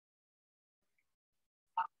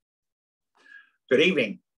Good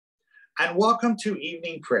evening, and welcome to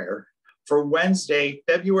evening prayer for Wednesday,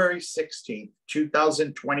 February 16th,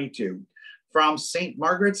 2022, from St.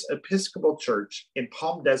 Margaret's Episcopal Church in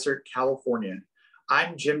Palm Desert, California.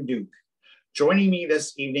 I'm Jim Duke. Joining me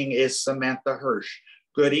this evening is Samantha Hirsch.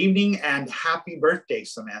 Good evening and happy birthday,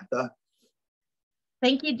 Samantha.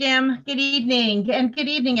 Thank you, Jim. Good evening, and good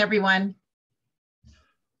evening, everyone.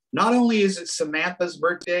 Not only is it Samantha's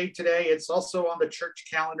birthday today, it's also on the church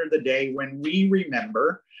calendar the day when we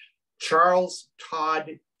remember Charles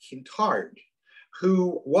Todd Quintard,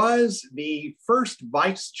 who was the first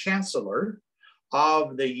vice chancellor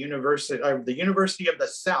of the University of the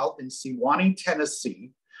South in Sewanee,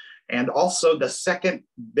 Tennessee, and also the second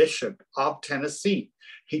bishop of Tennessee.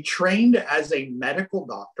 He trained as a medical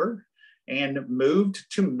doctor and moved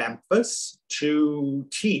to Memphis to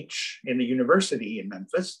teach in the university in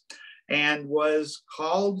Memphis, and was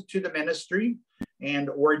called to the ministry and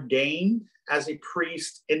ordained as a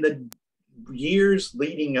priest in the years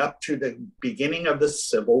leading up to the beginning of the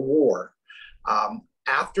Civil War.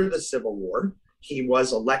 After the Civil War, he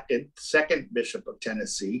was elected second bishop of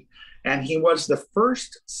Tennessee, and he was the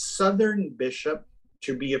first Southern bishop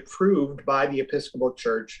to be approved by the Episcopal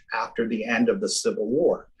Church after the end of the Civil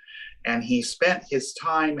War. And he spent his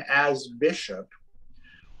time as bishop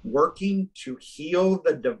working to heal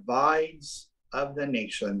the divides of the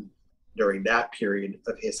nation during that period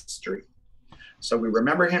of history. So we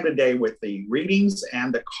remember him today with the readings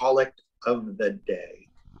and the collect of the day.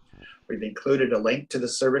 We've included a link to the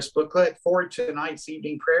service booklet for tonight's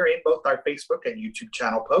evening prayer in both our Facebook and YouTube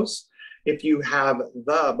channel posts. If you have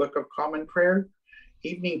the Book of Common Prayer,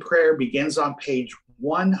 evening prayer begins on page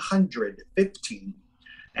 115.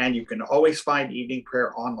 And you can always find evening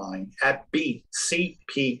prayer online at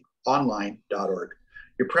bcponline.org.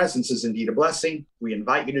 Your presence is indeed a blessing. We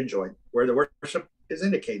invite you to join where the worship is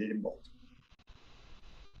indicated in bold.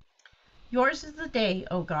 Yours is the day,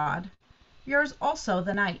 O God. Yours also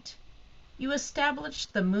the night. You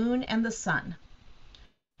established the moon and the sun.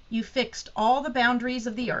 You fixed all the boundaries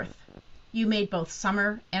of the earth. You made both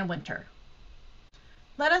summer and winter.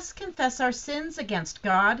 Let us confess our sins against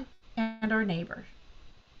God and our neighbor.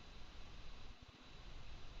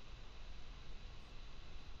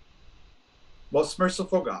 Most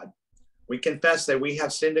merciful God, we confess that we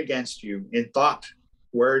have sinned against you in thought,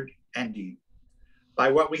 word, and deed, by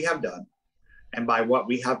what we have done and by what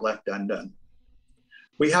we have left undone.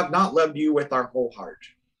 We have not loved you with our whole heart.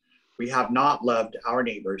 We have not loved our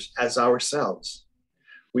neighbors as ourselves.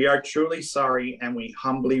 We are truly sorry and we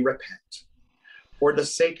humbly repent. For the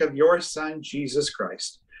sake of your Son, Jesus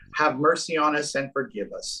Christ, have mercy on us and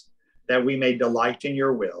forgive us, that we may delight in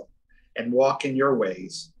your will and walk in your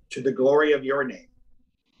ways, to the glory of your name.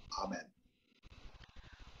 Amen.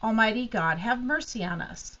 Almighty God, have mercy on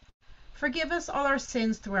us. Forgive us all our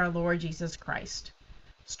sins through our Lord Jesus Christ.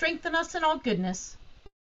 Strengthen us in all goodness,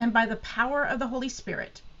 and by the power of the Holy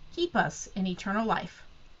Spirit, keep us in eternal life.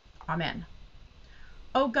 Amen.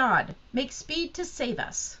 O God, make speed to save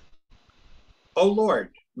us. O Lord,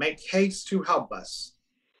 make haste to help us.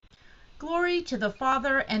 Glory to the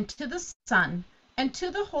Father, and to the Son, and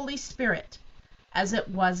to the Holy Spirit, as it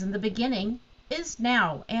was in the beginning, is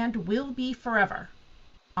now, and will be forever.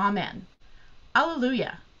 Amen.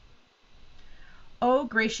 Alleluia. O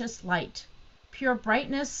gracious light, pure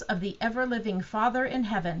brightness of the ever-living Father in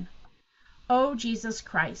heaven, O Jesus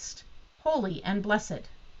Christ, holy and blessed,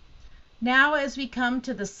 now as we come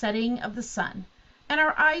to the setting of the sun, and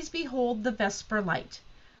our eyes behold the vesper light,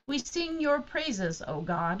 we sing your praises, O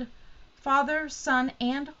God, Father, Son,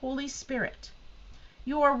 and Holy Spirit.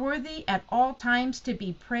 You are worthy at all times to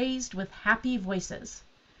be praised with happy voices,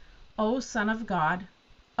 O Son of God,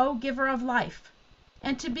 O Giver of life,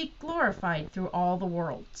 and to be glorified through all the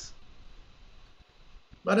worlds.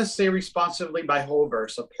 Let us say responsively by whole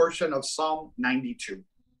verse a portion of Psalm 92.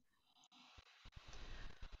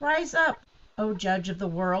 Rise up, O Judge of the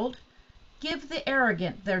world, give the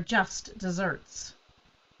arrogant their just deserts.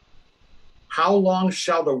 How long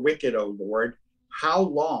shall the wicked, O Lord, how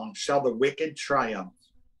long shall the wicked triumph?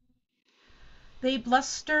 They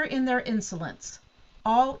bluster in their insolence.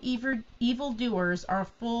 All evildoers are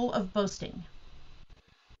full of boasting.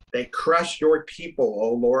 They crush your people,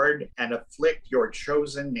 O Lord, and afflict your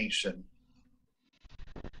chosen nation.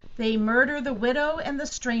 They murder the widow and the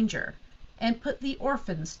stranger, and put the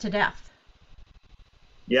orphans to death.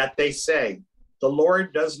 Yet they say, the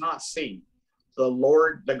Lord does not see. The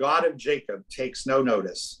Lord, the God of Jacob, takes no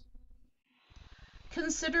notice.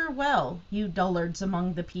 Consider well, you dullards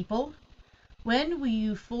among the people. When will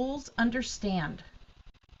you fools understand?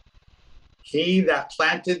 He that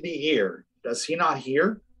planted the ear, does he not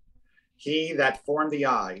hear? He that formed the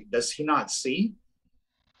eye, does he not see?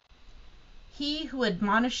 He who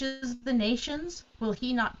admonishes the nations, will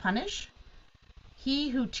he not punish? He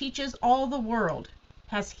who teaches all the world,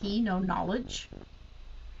 has he no knowledge?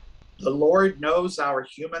 The Lord knows our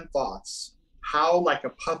human thoughts, how like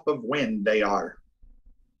a puff of wind they are.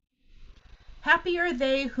 Happy are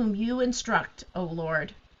they whom you instruct, O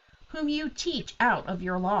Lord, whom you teach out of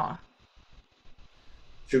your law.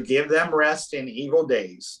 To give them rest in evil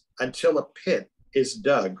days, until a pit is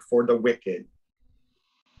dug for the wicked.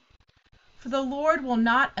 For the Lord will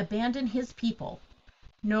not abandon his people,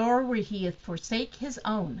 nor will he forsake his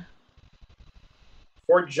own.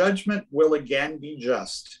 For judgment will again be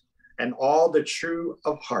just, and all the true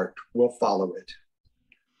of heart will follow it.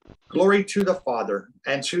 Glory to the Father,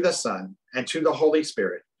 and to the Son, and to the Holy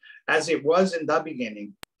Spirit, as it was in the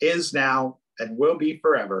beginning, is now, and will be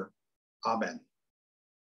forever. Amen.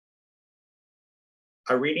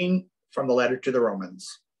 A reading from the letter to the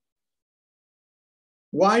Romans.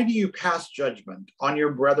 Why do you pass judgment on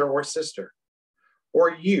your brother or sister? Or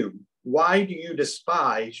you, why do you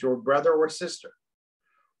despise your brother or sister?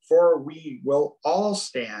 For we will all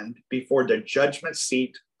stand before the judgment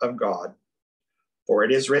seat of God. For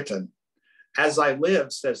it is written, as I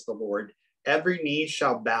live, says the Lord, every knee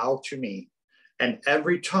shall bow to me, and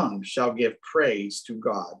every tongue shall give praise to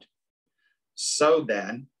God. So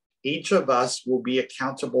then, each of us will be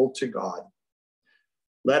accountable to God.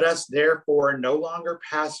 Let us therefore no longer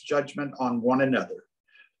pass judgment on one another,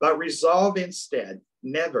 but resolve instead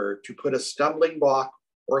never to put a stumbling block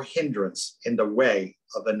or hindrance in the way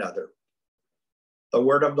of another. The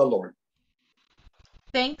word of the Lord.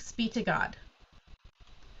 Thanks be to God.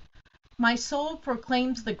 My soul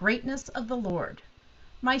proclaims the greatness of the Lord.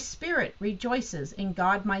 My spirit rejoices in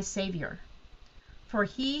God my Savior. For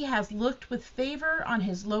he has looked with favor on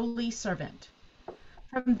his lowly servant.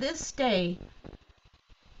 From this day,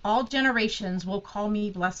 all generations will call me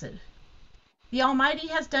blessed. The Almighty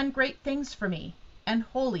has done great things for me, and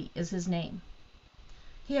holy is his name.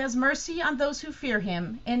 He has mercy on those who fear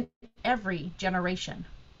him in every generation.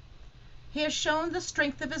 He has shown the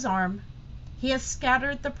strength of his arm. He has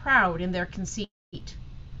scattered the proud in their conceit.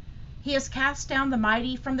 He has cast down the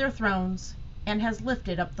mighty from their thrones, and has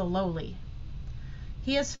lifted up the lowly.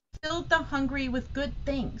 He has filled the hungry with good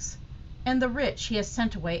things, and the rich he has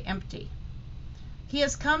sent away empty. He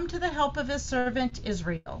has come to the help of his servant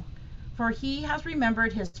Israel, for he has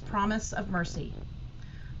remembered his promise of mercy,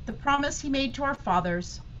 the promise he made to our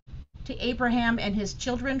fathers, to Abraham and his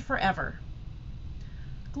children forever.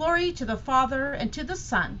 Glory to the Father, and to the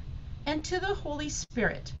Son, and to the Holy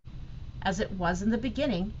Spirit, as it was in the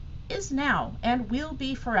beginning, is now, and will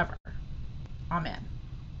be forever. Amen.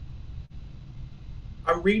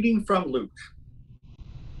 A reading from Luke.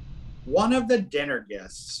 One of the dinner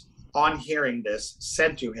guests, on hearing this,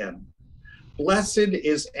 said to him, "Blessed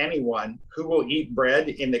is anyone who will eat bread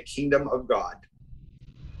in the kingdom of God."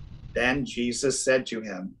 Then Jesus said to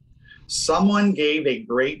him, "Someone gave a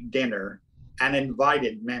great dinner and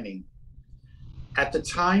invited many. At the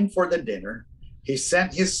time for the dinner, he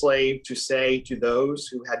sent his slave to say to those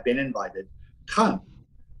who had been invited, 'Come,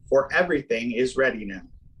 for everything is ready now.'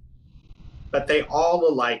 But they all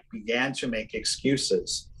alike began to make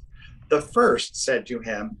excuses. The first said to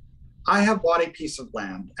him, 'I have bought a piece of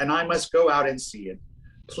land, and I must go out and see it.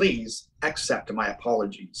 Please accept my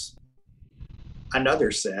apologies.'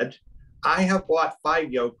 Another said, 'I have bought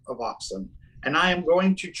 5 yoke of oxen, and I am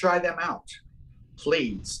going to try them out.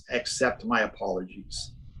 Please accept my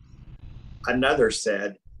apologies.' Another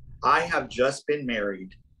said, 'I have just been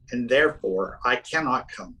married, and therefore I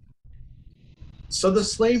cannot come.' So the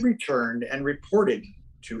slave returned and reported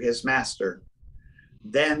to his master.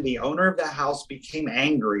 Then the owner of the house became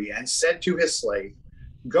angry and said to his slave,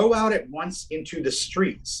 'Go out at once into the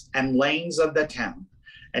streets and lanes of the town,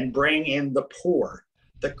 and bring in the poor,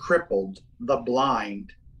 the crippled, the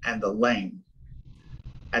blind, and the lame.'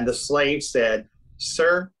 And the slave said,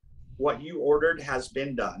 'Sir, what you ordered has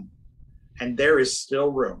been done, and there is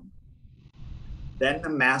still room.' Then the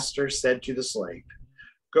master said to the slave,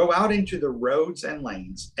 'Go out into the roads and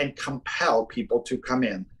lanes and compel people to come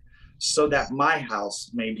in, so that my house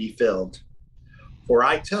may be filled. For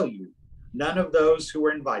I tell you, none of those who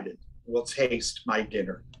were invited will taste my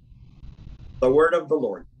dinner.'" The word of the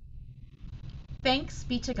Lord. Thanks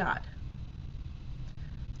be to God.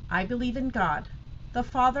 I believe in God, the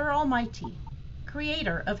Father Almighty,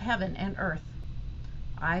 creator of heaven and earth.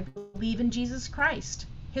 I believe in Jesus Christ,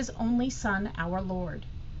 his only Son, our Lord.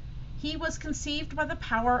 He was conceived by the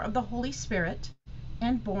power of the Holy Spirit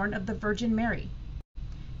and born of the Virgin Mary.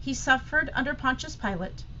 He suffered under Pontius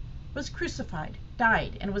Pilate, was crucified,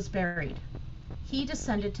 died, and was buried. He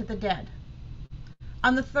descended to the dead.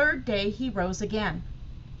 On the third day he rose again.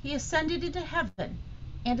 He ascended into heaven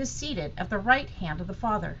and is seated at the right hand of the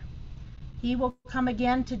Father. He will come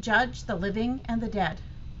again to judge the living and the dead.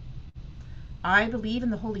 I believe in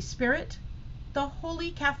the Holy Spirit, the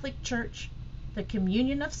Holy Catholic Church, the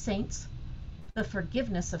communion of saints, the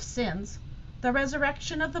forgiveness of sins, the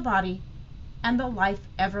resurrection of the body, and the life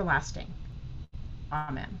everlasting.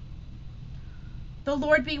 Amen. The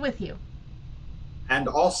Lord be with you. And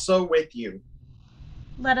also with you.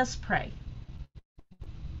 Let us pray.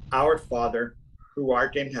 Our Father, who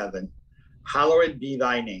art in heaven, hallowed be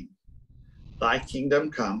thy name. Thy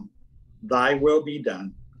kingdom come, thy will be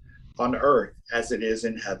done, on earth as it is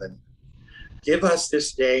in heaven. Give us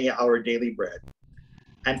this day our daily bread,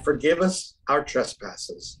 and forgive us our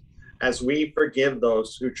trespasses, as we forgive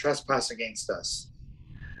those who trespass against us.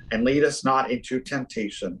 And lead us not into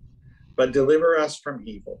temptation, but deliver us from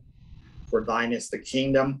evil. For thine is the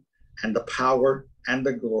kingdom, and the power, and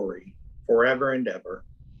the glory, forever and ever.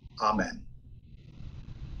 Amen.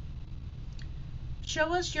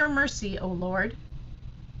 Show us your mercy, O Lord.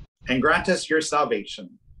 And grant us your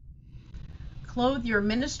salvation. Clothe your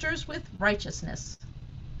ministers with righteousness.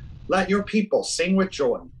 Let your people sing with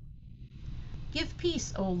joy. Give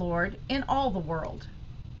peace, O Lord, in all the world.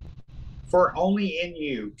 For only in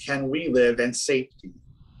you can we live in safety.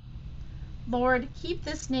 Lord, keep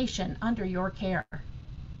this nation under your care.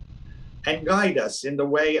 And guide us in the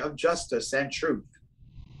way of justice and truth.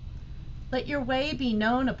 Let your way be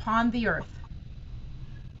known upon the earth.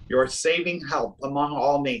 Your saving help among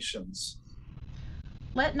all nations.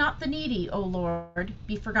 Let not the needy, O Lord,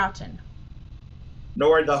 be forgotten.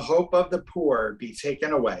 Nor the hope of the poor be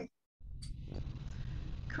taken away.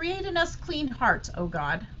 Create in us clean hearts, O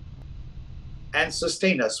God. And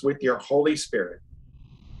sustain us with your Holy Spirit.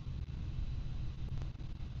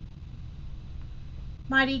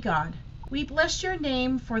 Mighty God, we bless your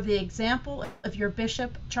name for the example of your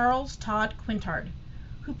Bishop Charles Todd Quintard,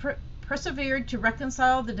 who persevered to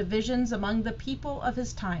reconcile the divisions among the people of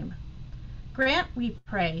his time. Grant, we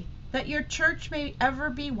pray, that your church may ever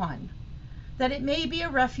be one, that it may be a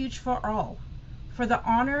refuge for all, for the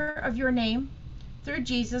honor of your name, through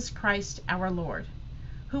Jesus Christ our Lord,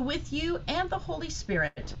 who with you and the Holy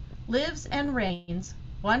Spirit lives and reigns,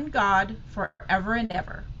 one God, forever and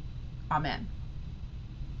ever. Amen.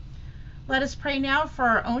 Let us pray now for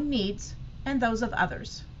our own needs and those of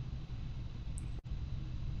others.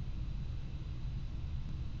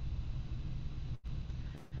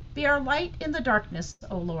 Be our light in the darkness,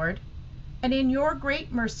 O Lord, and in your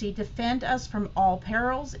great mercy defend us from all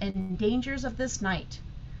perils and dangers of this night.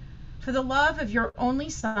 For the love of your only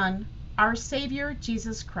Son, our Savior,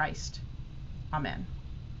 Jesus Christ. Amen.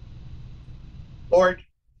 Lord,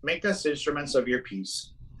 make us instruments of your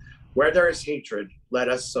peace. Where there is hatred, let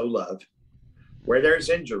us sow love. Where there is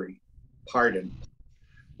injury, pardon.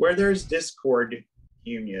 Where there is discord,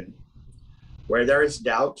 union. Where there is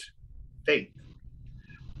doubt, faith.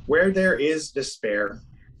 Where there is despair,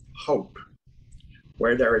 hope.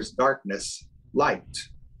 Where there is darkness, light.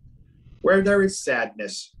 Where there is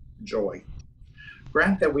sadness, joy.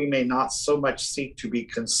 Grant that we may not so much seek to be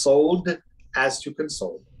consoled as to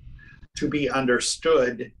console, to be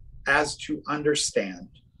understood as to understand,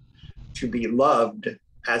 to be loved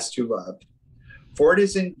as to love. For it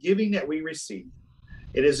is in giving that we receive,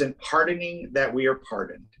 it is in pardoning that we are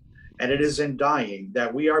pardoned, and it is in dying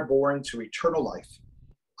that we are born to eternal life.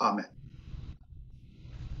 Amen.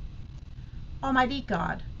 Almighty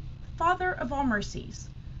God, Father of all mercies,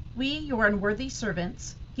 we, your unworthy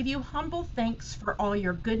servants, give you humble thanks for all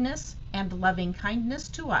your goodness and loving kindness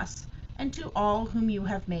to us and to all whom you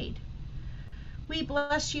have made. We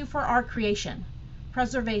bless you for our creation,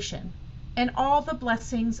 preservation, and all the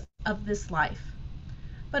blessings of this life,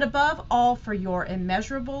 but above all for your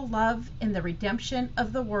immeasurable love in the redemption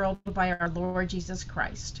of the world by our Lord Jesus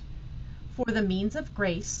Christ, for the means of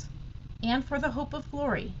grace, and for the hope of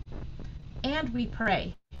glory. And we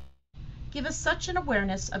pray, give us such an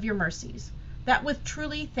awareness of your mercies, that with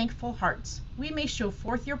truly thankful hearts we may show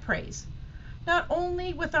forth your praise, not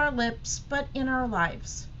only with our lips, but in our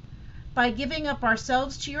lives, by giving up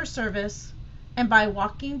ourselves to your service, and by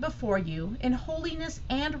walking before you in holiness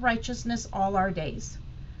and righteousness all our days.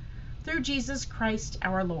 Through Jesus Christ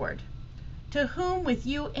our Lord, to whom with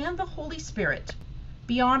you and the Holy Spirit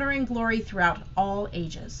be honor and glory throughout all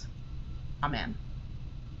ages. Amen.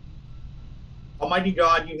 Almighty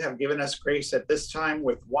God, you have given us grace at this time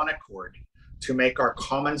with one accord to make our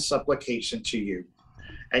common supplication to you.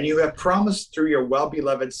 And you have promised through your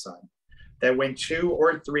well-beloved Son that when 2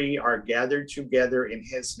 or 3 are gathered together in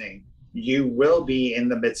his name, you will be in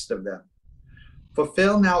the midst of them.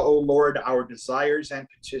 Fulfill now, O Lord, our desires and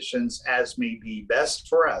petitions as may be best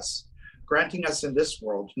for us, granting us in this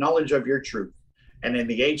world knowledge of your truth, and in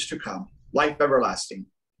the age to come, life everlasting.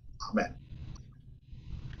 Amen.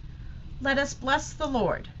 Let us bless the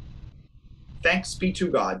Lord. Thanks be to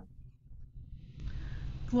God.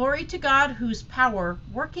 Glory to God, whose power,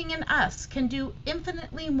 working in us, can do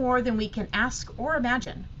infinitely more than we can ask or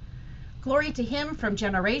imagine. Glory to him from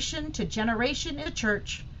generation to generation in the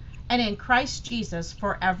church, and in Christ Jesus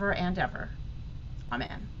forever and ever.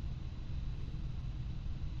 Amen.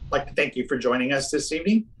 I'd like to thank you for joining us this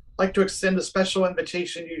evening. I'd like to extend a special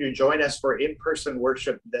invitation to you to join us for in-person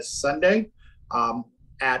worship this Sunday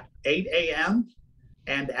at 8 a.m.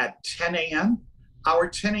 and at 10 a.m. Our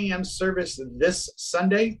 10 a.m. service this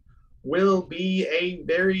Sunday will be a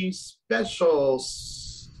very special,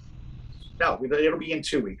 no, it'll be in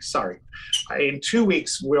 2 weeks, sorry. In 2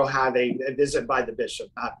 weeks, we'll have a visit by the bishop,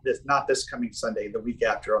 not this coming Sunday, the week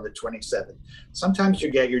after on the 27th. Sometimes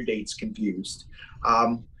you get your dates confused.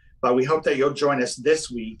 But we hope that you'll join us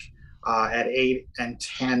this week at 8 and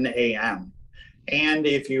 10 a.m. And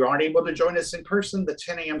if you aren't able to join us in person, the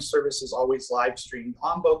 10 a.m. service is always live streamed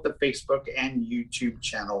on both the Facebook and YouTube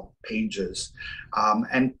channel pages.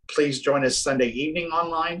 And please join us Sunday evening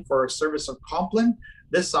online for a service of Compline.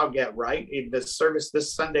 This I'll get right. The service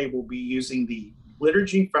this Sunday will be using the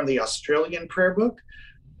liturgy from the Australian prayer book,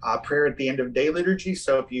 prayer at the end of day liturgy.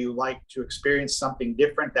 So if you like to experience something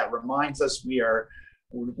different that reminds us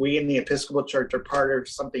we in the Episcopal Church are part of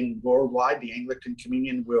something worldwide, the Anglican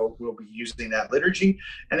Communion will be using that liturgy.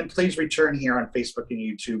 And then please return here on Facebook and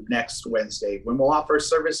YouTube next Wednesday when we'll offer a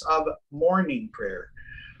service of morning prayer.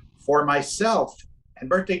 For myself and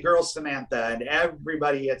birthday girl Samantha and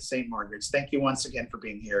everybody at St. Margaret's, thank you once again for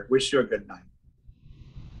being here. Wish you a good night.